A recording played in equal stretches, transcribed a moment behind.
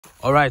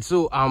All right,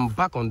 so I'm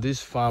back on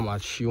this farm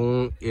at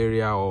Shion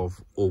area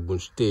of Ogun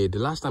State. The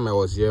last time I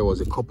was here was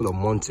a couple of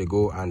months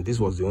ago, and this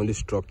was the only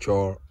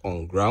structure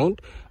on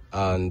ground.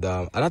 And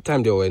at that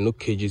time, there were no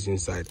cages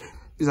inside.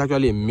 It's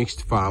actually a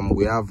mixed farm.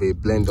 We have a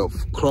blend of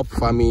crop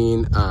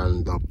farming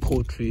and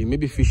poultry.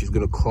 Maybe fish is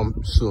going to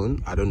come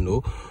soon. I don't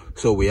know.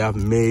 So we have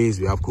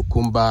maize, we have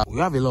cucumber. We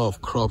have a lot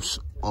of crops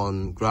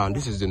on ground.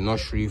 This is the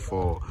nursery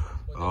for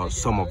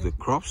some of the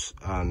crops,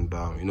 and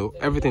you know,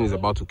 everything is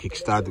about to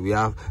kickstart. We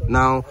have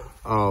now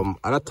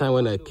at that time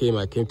when I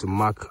came to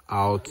mark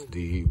out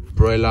the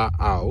broiler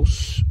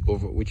house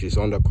which is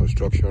under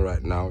construction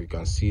right now. You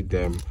can see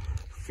them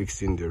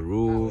fixing the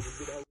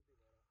roof.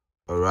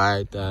 All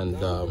right,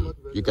 and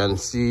you can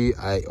see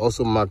I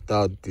also marked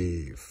out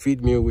the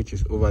feed mill, which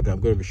is over there. I'm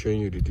going to be showing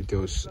you the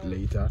details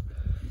later,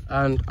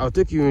 and I'll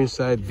take you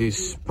inside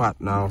this part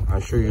now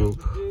and show you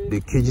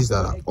the cages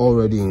that are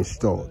already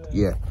installed.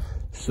 Yeah,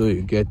 so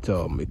you get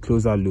a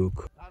closer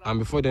look. And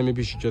before then,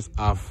 maybe you should just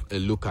have a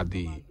look at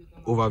the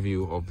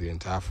overview of the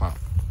entire farm.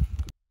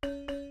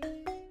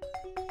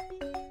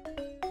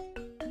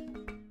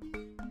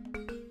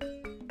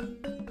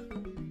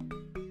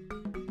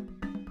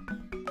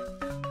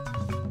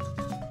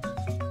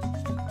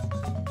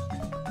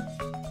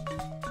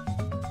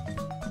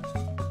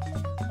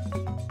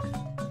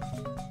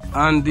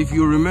 And if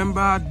you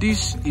remember,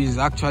 this is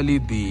actually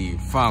the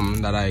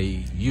farm that I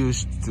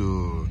used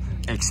to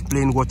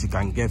explain what you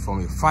can get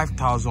from a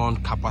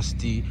 5,000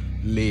 capacity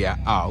layer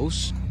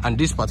house, and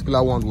this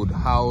particular one would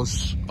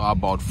house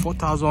about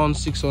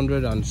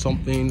 4,600 and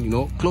something, you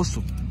know, close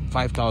to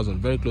 5,000,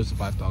 very close to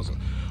 5,000.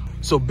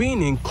 So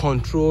being in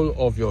control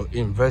of your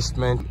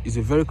investment is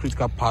a very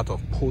critical part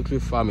of poultry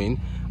farming,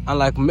 and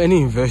like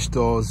many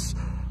investors,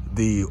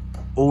 the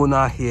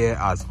owner here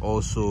has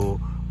also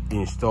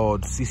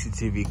installed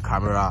CCTV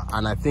camera,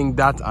 and I think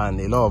that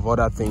and a lot of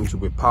other things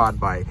will be powered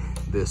by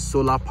the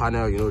solar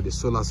panel, you know, the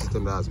solar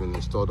system that has been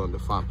installed on the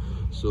farm.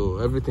 So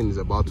everything is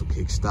about to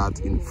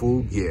kickstart in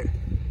full gear.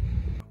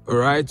 All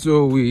right,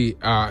 so we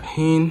are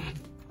in,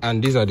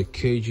 and these are the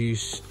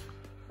cages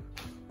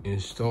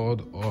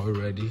installed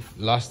already.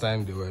 Last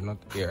time they were not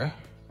here.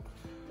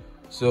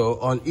 So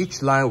on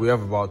each line we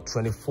have about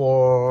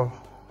 24,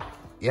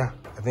 yeah,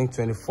 I think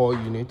 24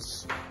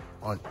 units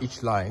on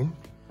each line.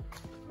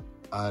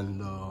 And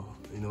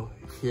you know,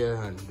 here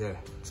and there,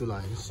 2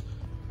 lines,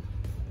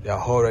 they are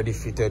already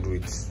fitted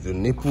with the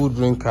nipple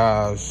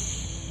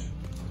drinkers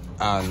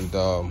and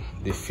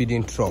the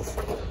feeding trough.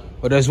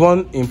 But there's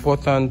one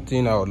important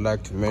thing I would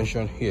like to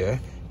mention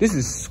here. This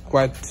is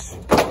quite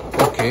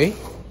okay,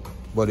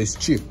 but it's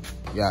cheap.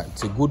 Yeah,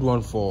 it's a good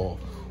one for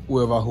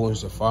whoever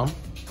owns the farm.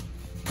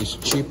 It's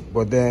cheap,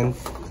 but then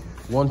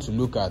you want to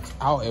look at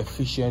how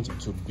efficient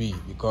it would be,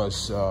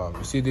 because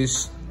you see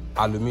this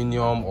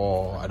aluminium,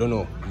 or I don't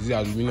know, is it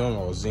aluminium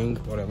or zinc,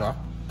 whatever,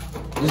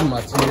 this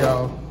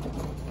material,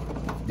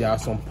 there are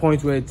some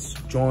points where it's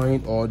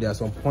joined, or there are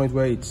some points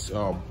where it's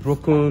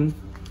broken.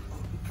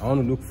 I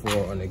want to look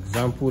for an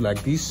example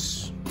like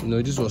this. You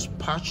know, this was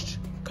patched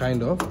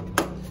kind of,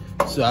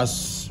 so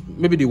as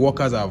maybe the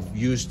workers have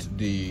used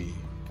the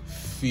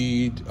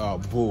feed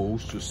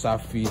bowls to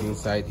serve feed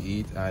inside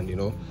it, and you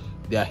know,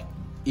 they are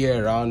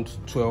here around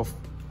 12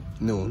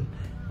 noon.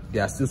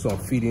 There are still some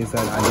feed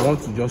inside, and they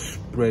want to just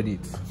spread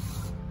it.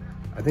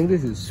 I think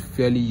this is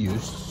fairly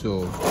used,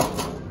 so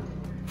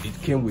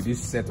it came with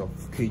this set of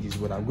cages,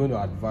 but I'm going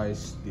to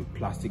advise the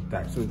plastic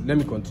type. So let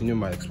me continue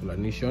my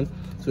explanation.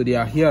 So they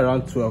are here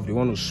around 12. They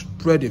want to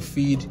spread the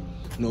feed, you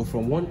know,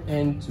 from one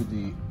end to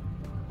the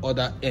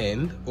other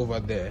end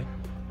over there,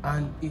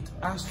 and it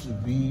has to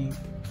be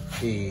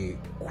a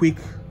quick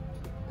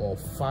or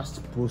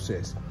fast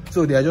process.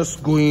 So they are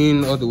just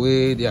going all the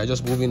way, they are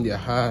just moving their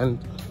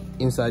hand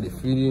inside the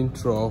feeding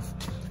trough,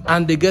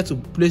 and they get to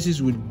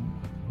places with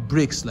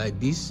breaks like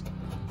this.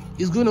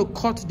 It's going to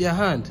cut their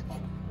hand,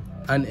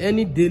 and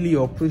any daily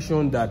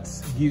operation that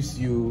gives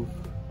you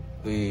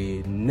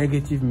a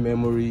negative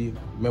memory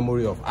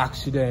of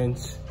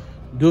accidents,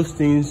 those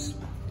things,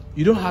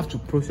 you don't have to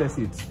process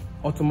it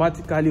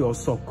automatically or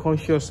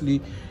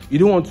subconsciously. You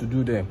don't want to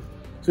do them.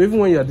 So even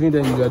when you are doing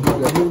them, you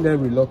are doing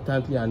them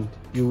reluctantly, and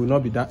you will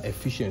not be that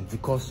efficient,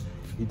 because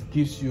it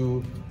gives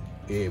you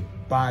a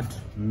bad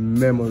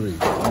memory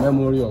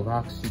of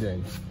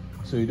accidents.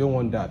 So you don't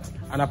want that.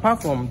 And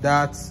apart from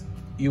that,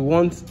 you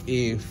want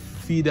a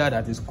feeder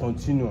that is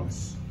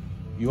continuous.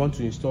 You want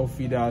to install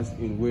feeders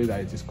in a way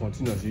that it is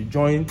continuous. You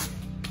join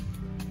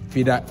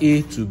feeder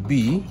A to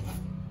B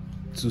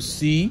to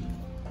C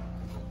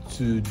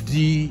to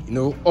D, you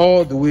know,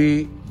 all the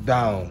way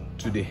down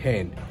to the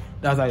end.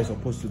 That's how it's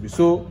supposed to be.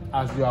 So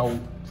as you are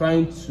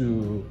trying to,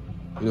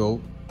 you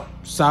know,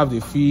 serve the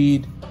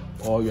feed,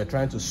 or you're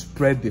trying to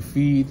spread the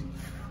feed,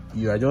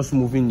 you are just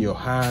moving your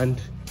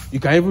hand. You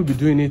can even be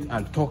doing it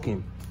and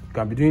talking. You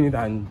can be doing it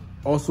and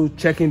also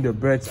checking the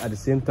birds at the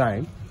same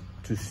time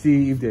to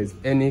see if there's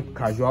any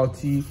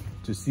casualty,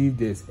 to see if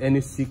there's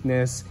any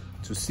sickness,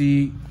 to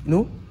see, you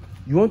know,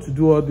 you want to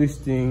do all these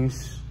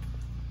things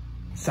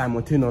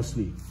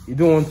simultaneously. You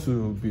don't want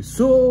to be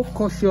so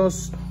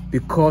cautious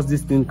because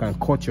this thing can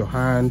cut your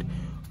hand,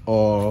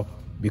 or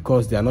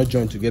because they are not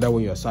joined together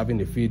when you are serving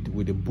the feed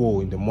with the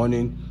bowl in the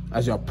morning.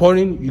 As you are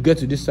pouring, you get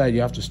to this side, you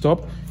have to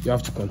stop, you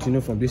have to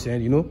continue from this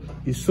end. You know,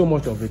 it's so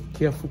much of a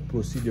careful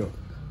procedure,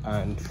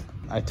 and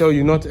I tell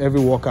you, not every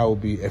worker will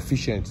be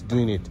efficient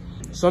doing it.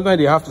 Sometimes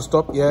they have to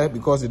stop here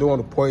because they don't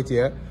want to pour it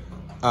here,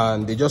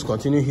 and they just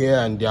continue here,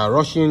 and they are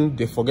rushing,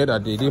 they forget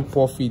that they didn't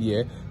pour feed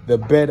here. The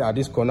bed at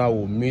this corner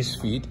will miss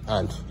feed,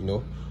 and you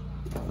know,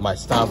 might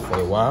starve for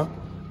a while.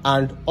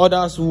 And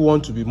others who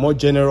want to be more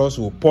generous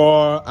will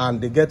pour,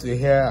 and they get to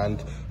here, and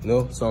you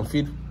know, some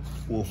feed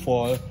will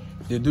fall.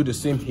 They do the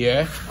same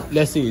here.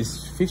 Let's say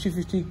it's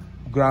 50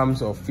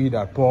 grams of feed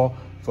that pour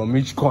from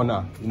each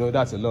corner. You know,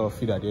 that's a lot of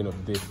feed at the end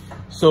of the day.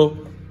 So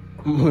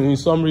in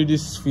summary,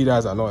 these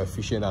feeders are not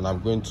efficient, and I'm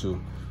going to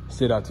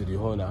say that to the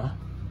owner.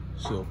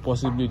 So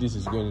possibly this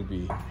is going to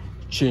be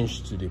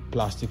changed to the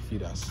plastic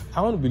feeders.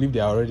 I want to believe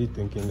they are already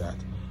thinking that.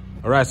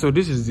 All right, so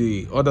this is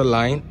the other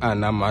line,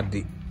 and I'm at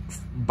the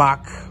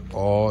back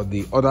or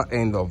the other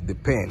end of the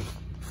pen.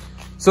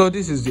 So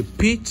this is the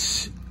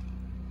pit,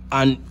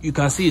 and you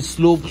can see it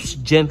slopes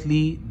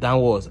gently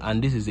downwards,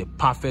 and this is a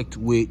perfect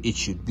way it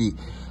should be.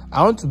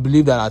 I want to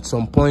believe that at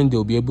some point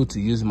they'll be able to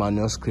use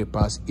manual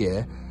scrapers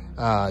here.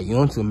 You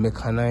want to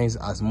mechanize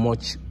as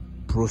much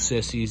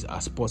processes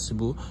as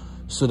possible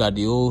so that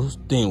the whole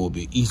thing will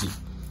be easy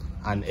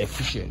and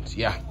efficient.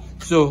 Yeah,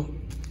 so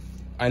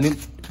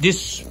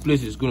this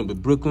place is going to be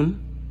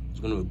broken. It's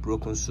going to be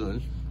broken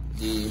soon.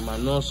 The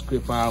manual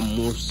scraper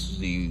moves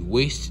the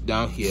waste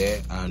down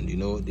here, and you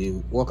know, the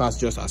workers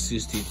just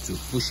assist it to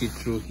push it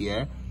through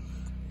here,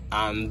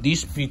 and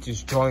this pit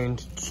is joined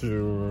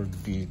to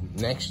the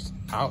next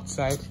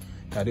outside,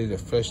 that is the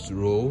first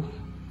row.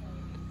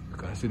 You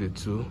can see the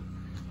two.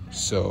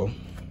 So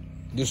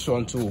this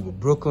one too will be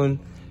broken,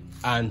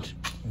 and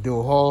they'll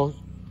all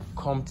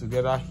come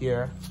together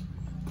here,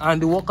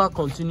 and the worker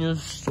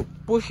continues to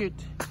push it,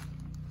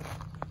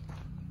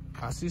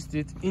 assist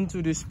it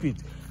into this pit.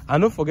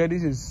 And don't forget,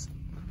 this is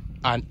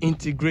an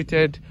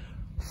integrated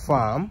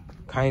farm,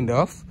 kind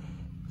of.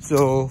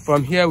 So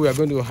from here we are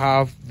going to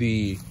have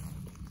the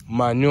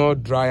manure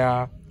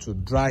dryer to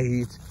dry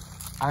it,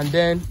 and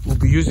then we'll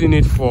be using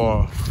it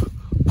for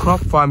crop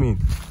farming.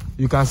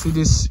 You can see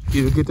this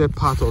irrigated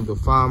part of the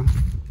farm.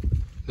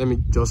 Let me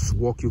just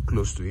walk you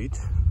close to it.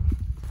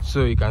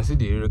 So you can see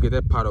the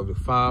irrigated part of the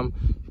farm.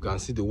 You can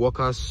see the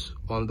workers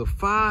on the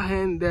far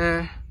end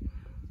there.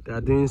 They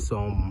are doing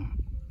some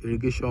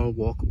irrigation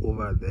work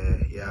over there.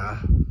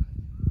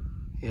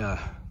 Yeah,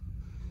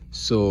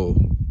 so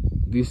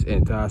this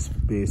entire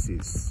space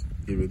is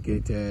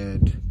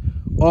irrigated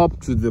up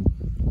to the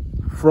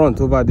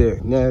front over there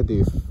near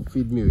the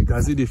feed mill. You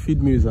can see the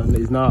feed mill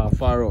is now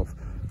far off.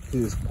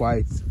 This is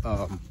quite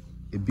a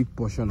big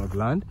portion of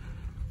land,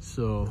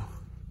 so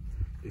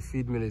the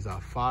feed mill is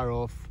far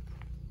off,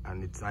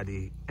 and it's at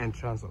the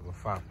entrance of the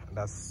farm.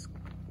 That's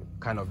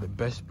kind of the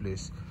best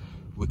place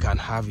we can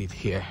have it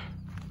here.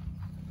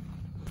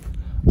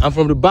 And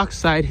from the back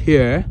side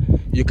here,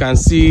 you can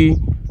see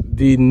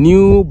the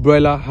new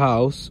broiler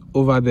house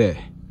over there.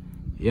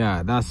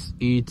 Yeah, that's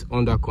it,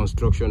 under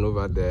construction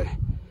over there.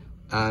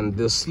 And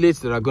the slates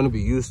that are going to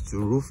be used to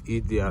roof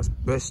it, the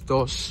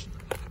asbestos,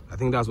 I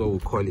think that's what we'll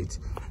call it,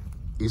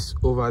 is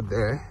over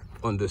there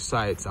on the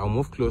sides. I'll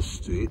move close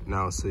to it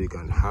now so you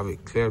can have a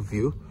clear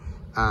view.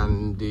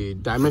 And the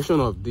dimension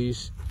of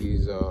this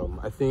is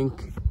I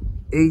think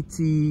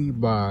 80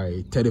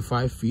 by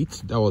 35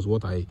 feet. That was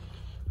what I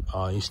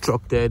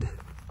instructed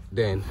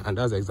then, and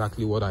that's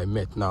exactly what I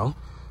met now.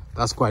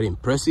 That's quite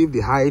impressive.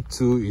 The height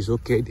too is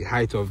okay, the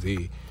height of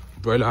the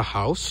broiler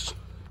house.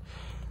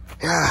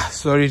 Yeah,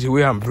 sorry the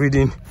way I'm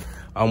breathing.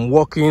 I'm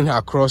walking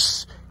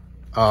across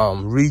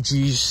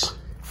ridges,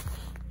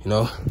 you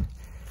know,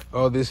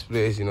 all this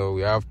place. You know,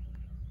 we have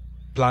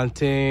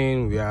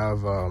plantain, we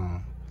have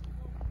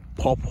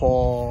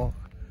pawpaw, you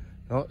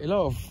know, a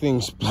lot of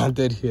things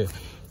planted here.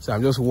 So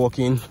I'm just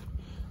walking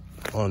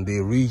on the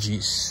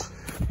ridges.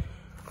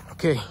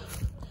 Okay,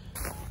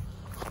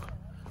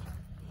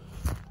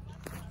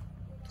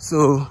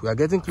 so we are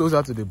getting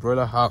closer to the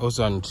broiler house,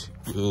 and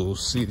you'll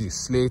see the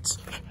slates.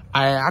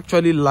 I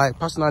actually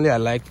personally I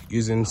like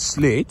using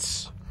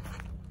slates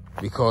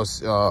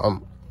because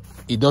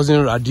it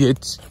doesn't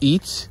radiate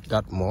heat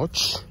that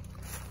much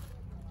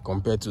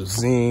compared to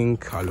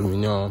zinc,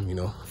 aluminum. You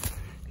know,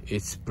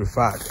 it's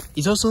preferred.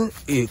 It's also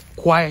a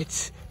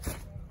quiet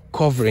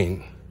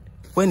covering.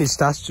 When it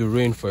starts to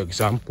rain, for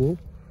example,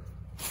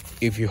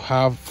 if you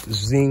have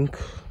zinc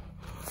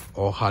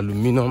or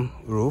aluminum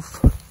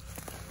roof,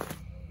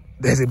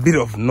 there's a bit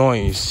of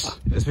noise,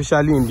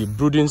 especially in the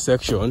brooding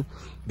section.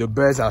 The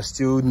birds are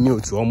still new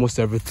to almost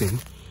everything,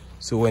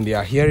 so when they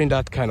are hearing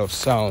that kind of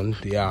sound,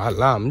 they are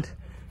alarmed,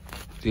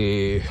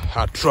 they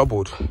are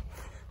troubled,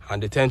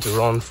 and they tend to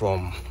run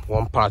from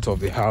one part of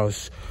the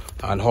house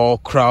and all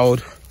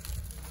crowd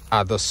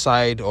at the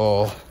side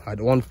or at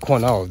one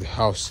corner of the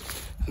house,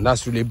 and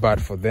that's really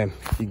bad for them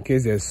in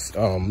case there's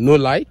no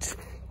light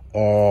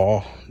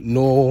or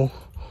no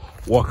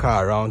worker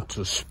around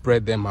to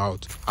spread them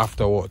out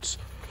afterwards.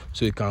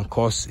 so it can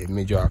cause a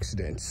major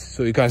accident.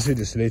 So you can see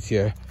the slate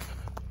here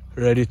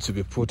ready to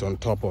be put on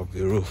top of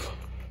the roof.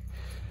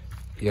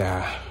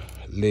 Yeah,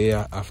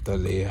 layer after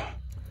layer.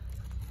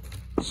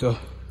 So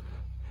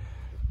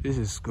this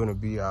is going to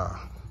be our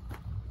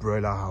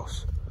broiler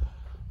house,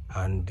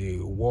 and the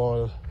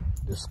wall,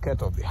 the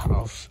skirt of the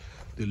house,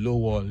 the low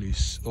wall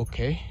is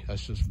okay.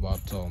 That's just about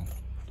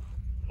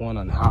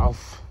 1.5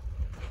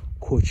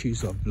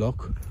 coaches of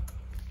block.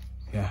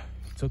 Yeah,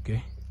 it's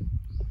okay.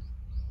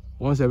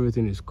 Once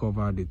everything is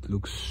covered, it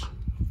looks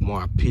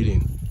more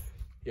appealing.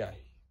 Yeah.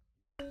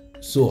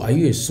 So are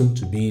you a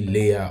soon-to-be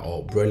layer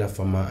or broiler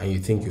farmer and you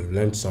think you've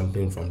learned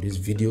something from this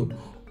video?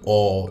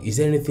 Or is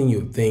there anything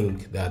you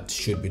think that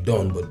should be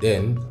done but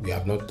then we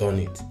have not done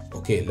it?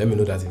 Okay, let me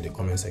know that in the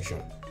comment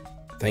section.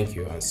 Thank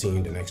you and see you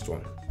in the next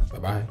one.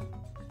 Bye-bye.